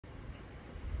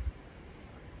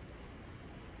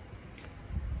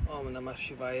Om Namah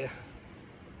Shivaya.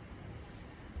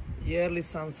 Yearly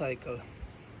sun cycle.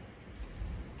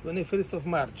 21st of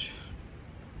March,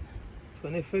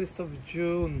 21st of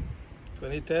June,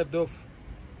 23rd of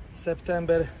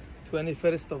September,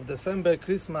 21st of December,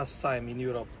 Christmas time in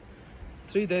Europe.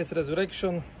 3 days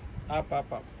resurrection, up,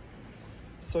 up, up.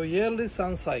 So yearly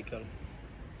sun cycle.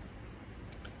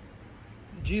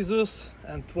 Jesus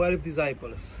and 12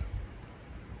 disciples.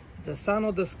 The sun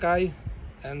of the sky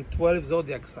and 12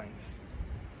 zodiac signs.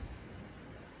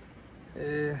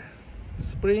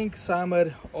 Spring,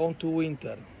 summer, on to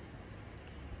winter.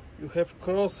 You have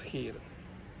cross here.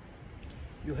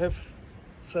 You have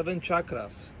 7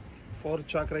 chakras. 4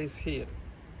 chakras here.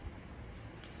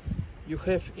 You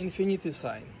have infinity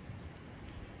sign.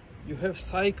 You have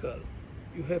cycle.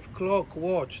 You have clock,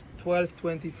 watch,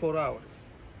 12-24 hours.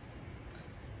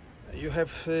 You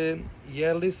have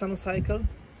yearly sun cycle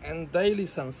and daily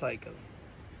sun cycle.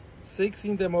 6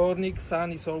 in the morning,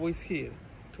 sun is always here.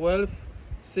 12,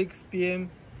 6 p.m,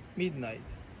 midday.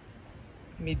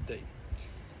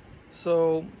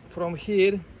 So from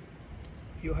here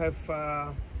you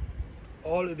have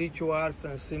all rituals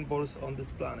and symbols on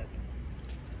this planet.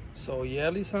 So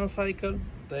yearly sun cycle,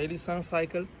 daily sun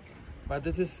cycle, but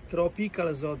it is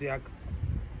tropical zodiac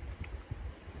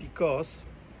because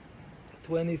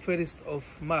 21st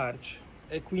of March,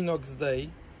 equinox day,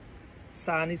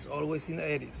 sun is always in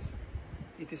Aries.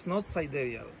 It is not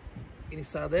sidereal. In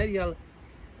sidereal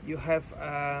you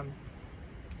have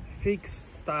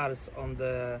fixed stars on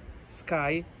the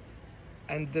sky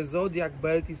and the zodiac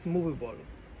belt is movable.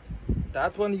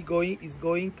 That one is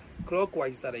going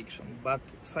clockwise direction, but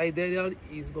sidereal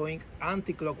is going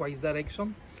anti-clockwise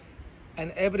direction,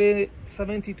 and every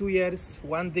 72 years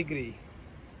 1 degree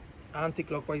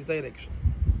anti-clockwise direction,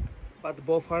 but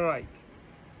both are right.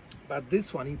 But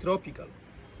this one in tropical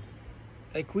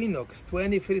equinox,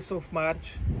 21st of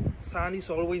March, sun is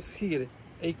always here,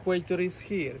 equator is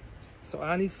here, so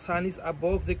sun is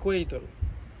above the equator.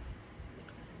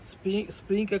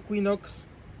 Spring equinox,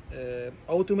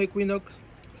 autumn equinox,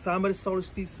 summer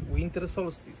solstice, winter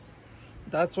solstice.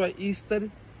 That's why Easter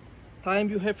time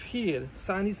you have here,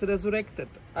 sun is resurrected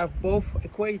above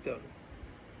equator.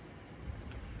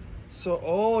 So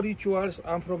all rituals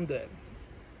are from there.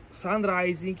 Sun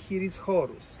rising here is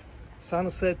Horus. Sun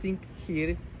setting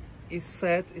here is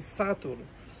Saturn.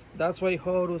 That's why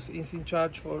Horus is in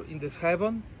charge in this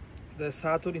heaven. The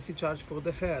Saturn is in charge for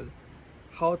the hell,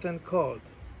 hot and cold.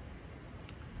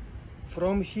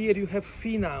 From here you have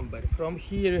Phi number. From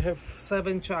here you have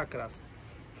 7 chakras.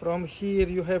 From here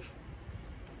you have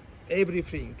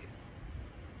everything.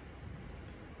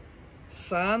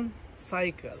 Sun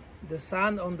cycle. The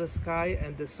sun on the sky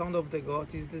and the son of the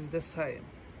god is the same.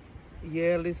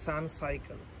 Yearly sun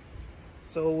cycle.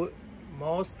 So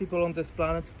most people on this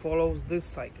planet follows this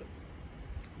cycle.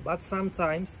 But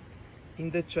sometimes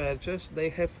in the churches they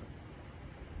have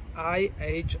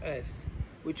IHS,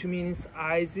 which means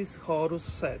Isis, Horus,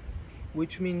 Set,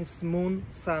 which means Moon,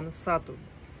 Sun, Saturn.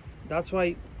 That's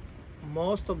why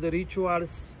most of the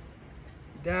rituals,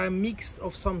 they are mixed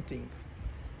of something.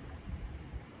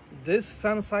 These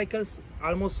sun cycles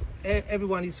almost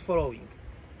everyone is following.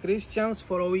 Christians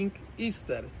following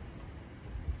Easter.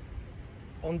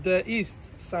 On the east,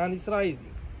 sun is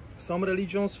rising. Some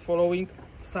religions following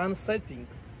sun setting.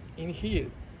 In here,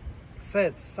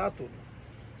 set, Saturn.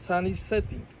 Sun is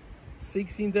setting.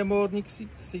 6 in the morning,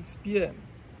 6 p.m.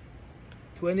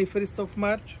 21st of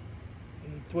March,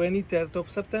 23rd of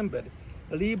September.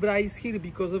 Libra is here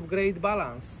because of great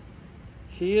balance.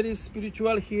 Here is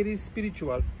spiritual, here is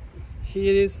spiritual.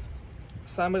 Here is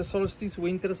summer solstice,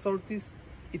 winter solstice.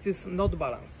 It is not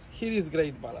balance. Here is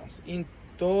great balance. In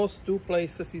those 2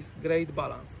 places is great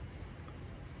balance.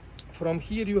 From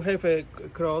here you have a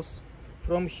cross.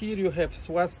 From here you have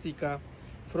swastika.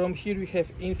 From here you have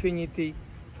infinity.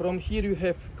 From here you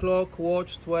have clock,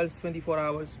 watch, 12-24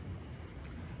 hours.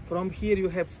 From here you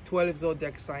have 12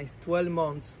 zodiac signs, 12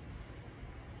 months,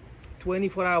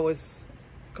 24 hours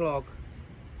clock.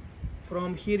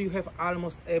 From here you have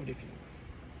almost everything.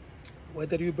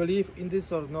 Whether you believe in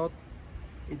this or not,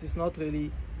 it is not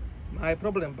really my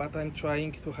problem, but I'm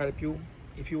trying to help you.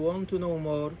 If you want to know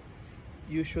more,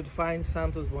 you should find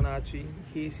Santos Bonacci.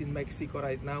 He is in Mexico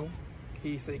right now.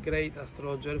 He is a great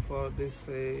astrologer for this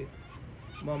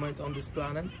moment on this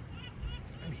planet,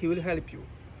 and he will help you.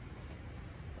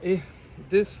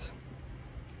 This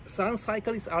sun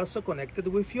cycle is also connected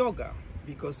with yoga,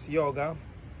 because yoga,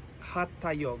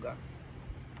 Hatha yoga.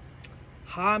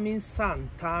 Ha means sun,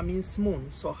 Ta means moon.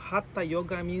 So Hatha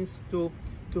yoga means to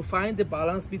find the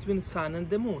balance between sun and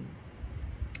the moon.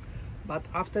 But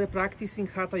after practicing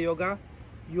Hatha yoga,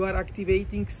 you are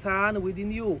activating sun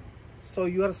within you. So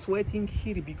you are sweating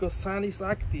here because sun is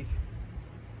active.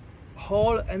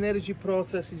 Whole energy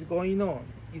process is going on.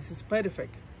 This is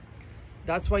perfect.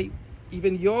 That's why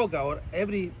even yoga or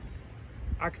every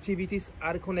activities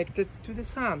are connected to the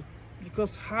sun,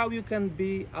 because how you can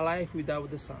be alive without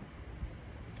the sun?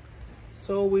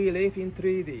 So we live in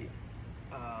 3D.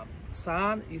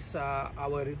 Sun is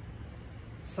our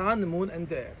sun, moon,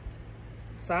 and earth.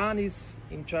 Sun is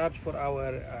in charge for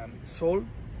our soul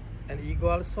and ego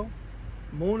also.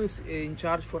 Moon is in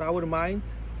charge for our mind,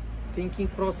 thinking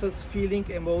process, feeling,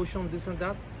 emotion, this and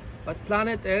that. But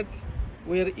planet Earth,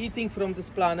 we are eating from this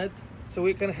planet so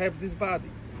we can have this body.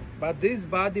 But this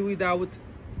body without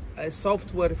a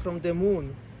software from the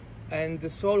moon and the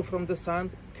soul from the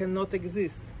sun cannot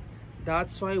exist.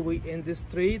 That's why we in this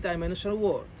three-dimensional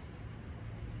world,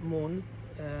 moon,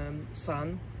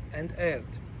 sun, and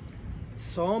earth.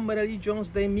 Some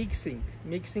religions they mixing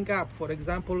up. For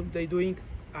example, they doing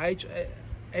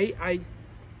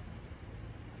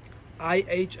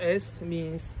IHS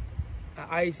means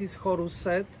Isis, Horus,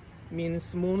 Set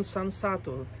means moon, sun,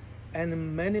 Saturn,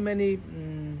 and many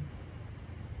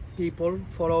people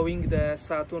following the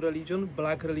Saturn religion,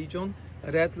 black religion,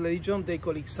 red religion, they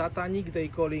call it satanic, they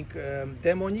call it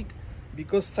demonic,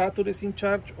 because Saturn is in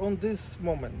charge on this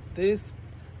moment. This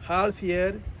half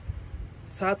year,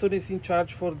 Saturn is in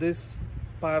charge for this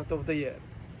part of the year.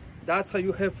 That's how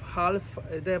you have half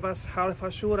Devas, half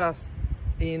Asuras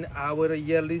in our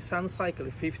yearly sun cycle.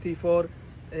 54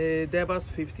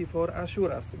 Devas, 54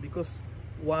 Asuras, because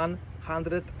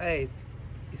 108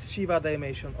 is Shiva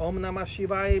dimension. Om Namah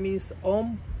Shivaya means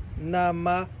Om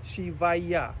Namah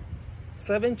Shivaya.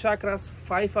 7 chakras,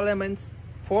 5 elements,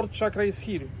 4th chakra is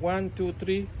here. 1, 2,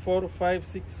 3, 4, 5,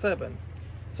 6, 7.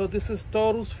 So this is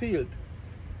Taurus field.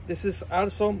 This is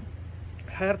also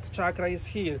heart chakra is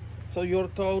here. So your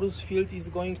Taurus field is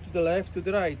going to the left, to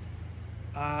the right.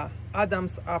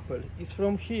 Adam's apple is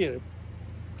from here.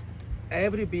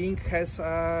 Every being has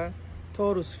a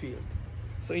Taurus field.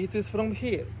 So it is from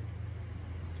here.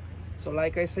 So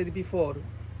like I said before,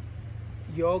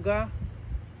 yoga,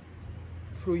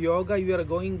 through yoga you are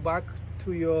going back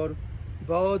to your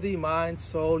body, mind,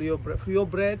 soul, your breath. Through your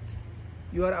breath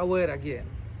you are aware again.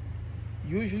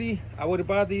 Usually our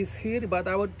body is here, but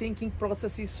our thinking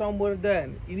process is somewhere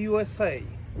then, in USA.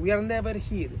 We are never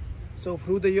here. So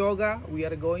through the yoga we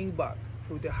are going back.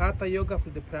 Through the Hatha yoga,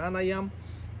 through the pranayama,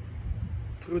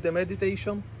 through the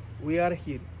meditation, we are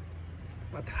here.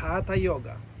 But Hatha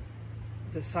yoga,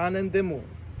 the sun and the moon,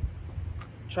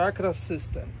 chakra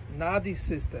system, nadi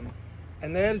system,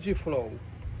 energy flow,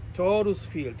 Taurus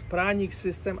field, pranic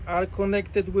system are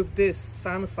connected with this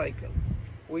sun cycle.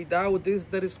 Without this,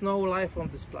 there is no life on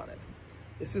this planet.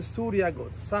 This is Surya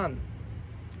God, sun.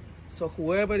 So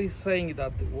whoever is saying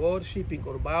that worshipping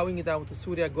or bowing down to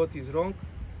Surya God is wrong,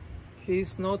 he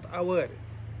is not aware.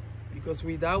 Because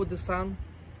without the sun,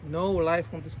 no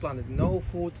life on this planet, no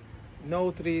food,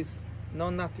 no trees, no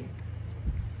nothing.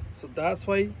 So that's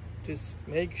why just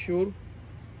make sure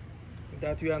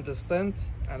that you understand,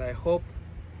 and I hope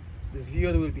this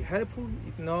video will be helpful.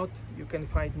 If not, you can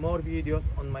find more videos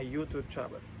on my YouTube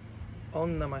channel.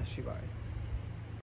 Om Namah Shivaya.